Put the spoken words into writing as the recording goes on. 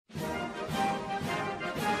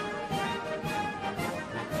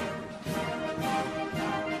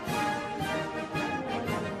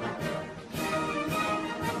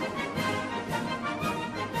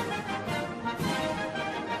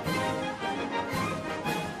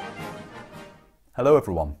Hello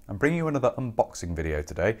everyone, I'm bringing you another unboxing video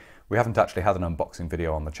today. We haven't actually had an unboxing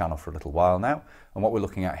video on the channel for a little while now, and what we're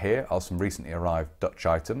looking at here are some recently arrived Dutch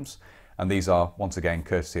items, and these are once again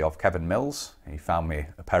courtesy of Kevin Mills. He found me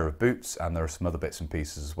a pair of boots and there are some other bits and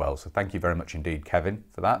pieces as well, so thank you very much indeed Kevin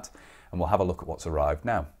for that, and we'll have a look at what's arrived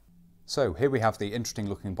now. So here we have the interesting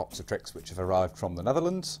looking box of tricks which have arrived from the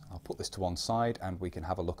Netherlands. I'll put this to one side and we can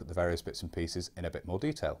have a look at the various bits and pieces in a bit more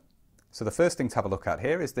detail. So the first thing to have a look at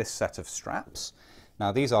here is this set of straps.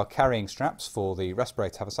 Now these are carrying straps for the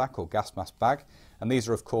respirator haversack or gas mask bag, and these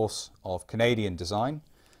are of course of Canadian design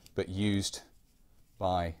but used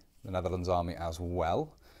by the Netherlands Army as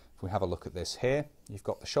well. If we have a look at this here, you've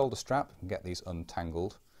got the shoulder strap. You can get these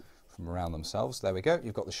untangled from around themselves. There we go.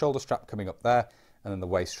 You've got the shoulder strap coming up there and then the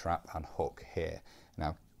waist strap and hook here.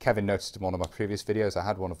 Now Kevin noticed in one of my previous videos I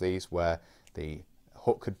had one of these where the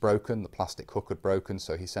hook had broken, the plastic hook had broken,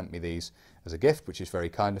 so he sent me these as a gift, which is very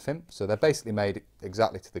kind of him. So they're basically made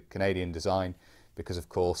exactly to the Canadian design because of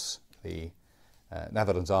course the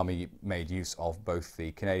Netherlands Army made use of both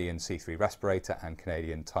the Canadian C3 respirator and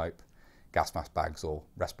Canadian type gas mask bags or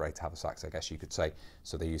respirator haversacks, I guess you could say,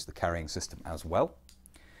 so they use the carrying system as well.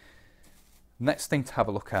 Next thing to have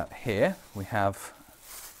a look at here, we have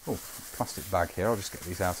a plastic bag here. I'll just get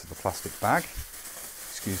these out of the plastic bag,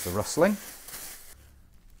 excuse the rustling.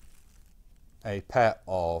 A pair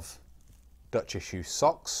of Dutch issue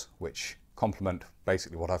socks which complement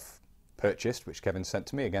basically what I've purchased, which Kevin sent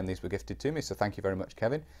to me. Again, these were gifted to me, so thank you very much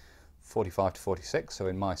Kevin. 45 to 46, so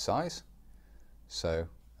in my size. So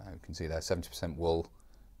you can see there 70% wool,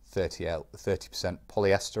 30%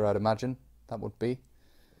 polyester I'd imagine that would be.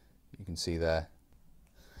 You can see there.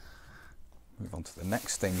 Move on to the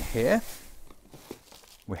next thing here.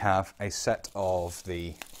 We have a set of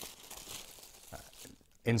the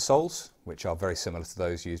insoles, which are very similar to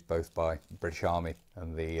those used both by the British Army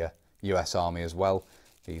and the US Army as well.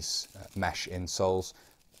 These mesh insoles,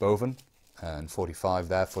 Boven, and 45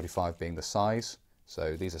 there, 45 being the size.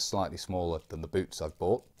 So these are slightly smaller than the boots I've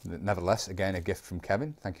bought. Nevertheless, again, a gift from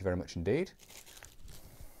Kevin. Thank you very much indeed.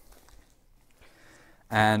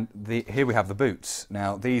 And here we have the boots.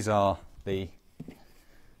 Now these are the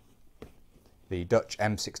Dutch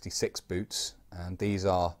M66 boots, and these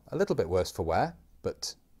are a little bit worse for wear,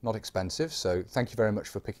 but not expensive, so thank you very much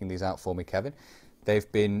for picking these out for me, Kevin.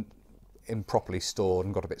 They've been improperly stored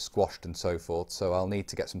and got a bit squashed and so forth, so I'll need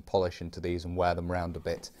to get some polish into these and wear them around a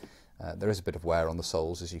bit. There is a bit of wear on the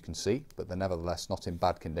soles, as you can see, but they're nevertheless not in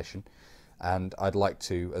bad condition, and I'd like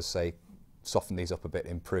to, as I say, soften these up a bit,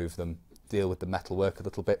 improve them, deal with the metal work a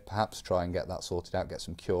little bit, perhaps try and get that sorted out, get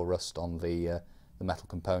some cure rust on the metal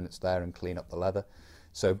components there and clean up the leather.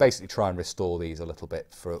 So basically try and restore these a little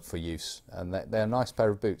bit for use, and they're a nice pair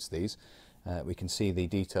of boots these. We can see the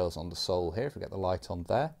details on the sole here if we get the light on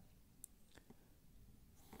there.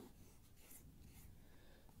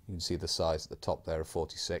 You can see the size at the top there of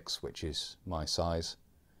 46, which is my size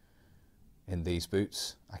in these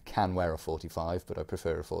boots. I can wear a 45, but I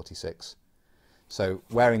prefer a 46. So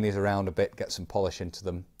wearing these around a bit, get some polish into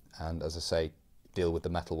them, and as I say, deal with the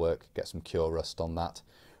metal work, get some cure rust on that,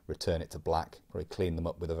 return it to black, or clean them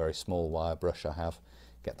up with a very small wire brush I have,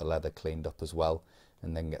 get the leather cleaned up as well,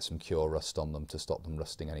 and then get some cure rust on them to stop them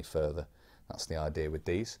rusting any further. That's the idea with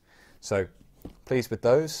these. So pleased with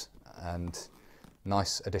those, and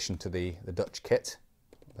nice addition to the Dutch kit,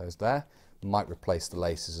 those there. Might replace the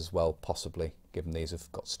laces as well, possibly, given these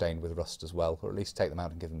have got stained with rust as well, or at least take them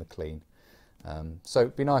out and give them a clean. So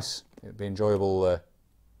it'd be nice, it'd be enjoyable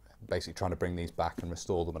basically trying to bring these back and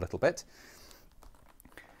restore them a little bit.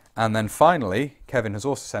 And then finally, Kevin has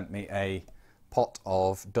also sent me a pot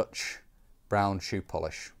of Dutch brown shoe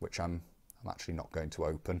polish, which I'm actually not going to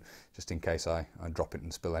open, just in case I drop it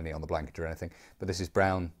and spill any on the blanket or anything. But this is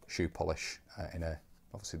brown shoe polish in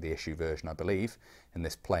obviously the issue version, I believe, in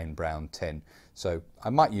this plain brown tin. So I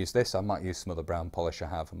might use this, I might use some other brown polish I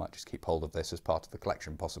have, I might just keep hold of this as part of the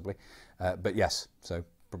collection possibly. But yes, so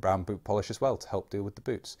brown boot polish as well to help deal with the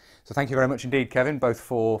boots. So thank you very much indeed, Kevin, both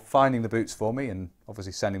for finding the boots for me and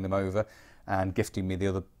obviously sending them over and gifting me the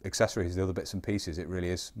other accessories, the other bits and pieces. It really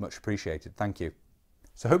is much appreciated. Thank you.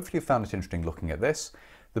 So hopefully you found it interesting looking at this.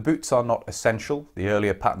 The boots are not essential. The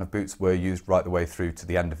earlier pattern of boots were used right the way through to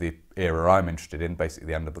the end of the era I'm interested in, basically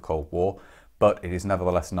the end of the Cold War, but it is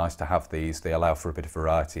nevertheless nice to have these. They allow for a bit of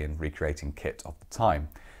variety in recreating kit of the time.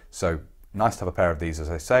 So nice to have a pair of these, as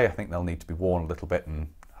I say. I think they'll need to be worn a little bit and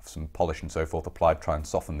have some polish and so forth applied, try and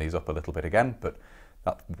soften these up a little bit again, but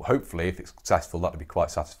that, hopefully if it's successful, that'll be quite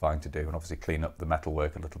satisfying to do, and obviously clean up the metal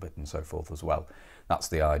work a little bit and so forth as well. That's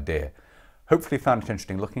the idea. Hopefully you found it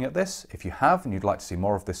interesting looking at this. If you have and you'd like to see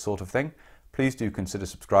more of this sort of thing, please do consider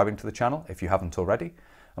subscribing to the channel if you haven't already.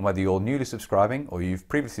 And whether you're newly subscribing or you've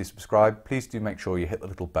previously subscribed, please do make sure you hit the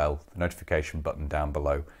little bell, the notification button down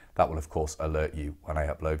below. That will of course alert you when I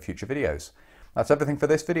upload future videos. That's everything for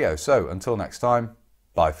this video, so until next time,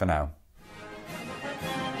 bye for now.